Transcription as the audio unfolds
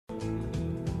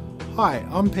Hi,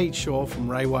 I'm Pete Shaw from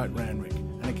Ray White Randwick,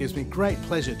 and it gives me great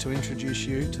pleasure to introduce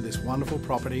you to this wonderful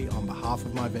property on behalf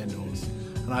of my vendors,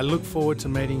 and I look forward to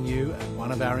meeting you at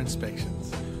one of our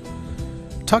inspections.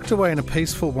 Tucked away in a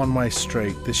peaceful one-way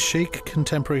street, this chic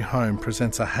contemporary home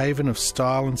presents a haven of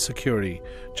style and security,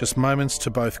 just moments to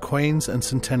both Queens and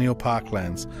Centennial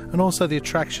Parklands, and also the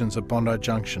attractions of Bondi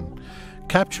Junction.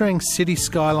 Capturing city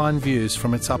skyline views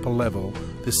from its upper level,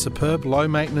 this superb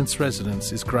low-maintenance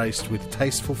residence is graced with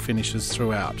tasteful finishes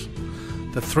throughout.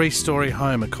 The three-storey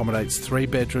home accommodates 3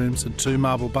 bedrooms and 2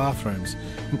 marble bathrooms,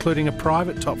 including a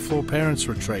private top-floor parents'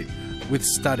 retreat with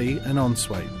study and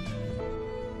ensuite.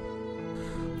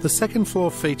 The second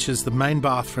floor features the main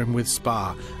bathroom with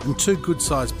spa and 2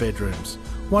 good-sized bedrooms,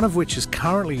 one of which is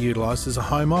currently utilised as a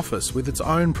home office with its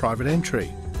own private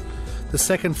entry. The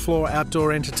second floor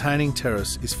outdoor entertaining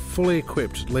terrace is fully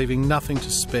equipped, leaving nothing to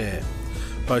spare,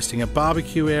 boasting a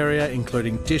barbecue area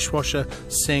including dishwasher,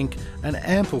 sink and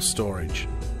ample storage.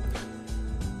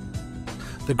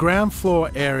 The ground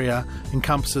floor area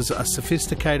encompasses a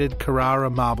sophisticated Carrara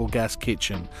marble gas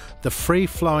kitchen. The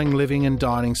free-flowing living and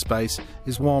dining space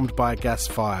is warmed by a gas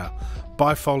fire.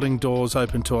 Bifolding doors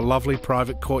open to a lovely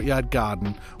private courtyard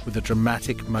garden with a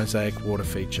dramatic mosaic water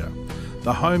feature.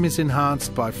 The home is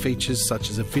enhanced by features such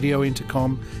as a video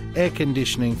intercom, air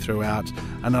conditioning throughout,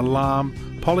 an alarm,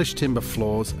 polished timber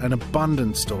floors and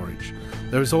abundant storage.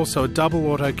 There is also a double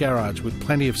auto garage with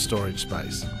plenty of storage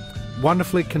space.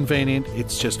 Wonderfully convenient,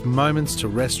 it's just moments to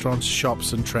restaurants,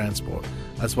 shops and transport,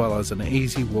 as well as an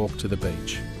easy walk to the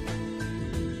beach.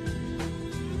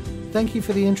 Thank you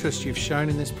for the interest you've shown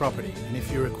in this property, and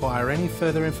if you require any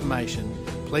further information,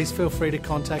 please feel free to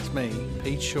contact me,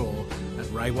 Pete Shaw, at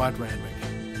Ray White Randwick.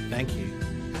 Thank you.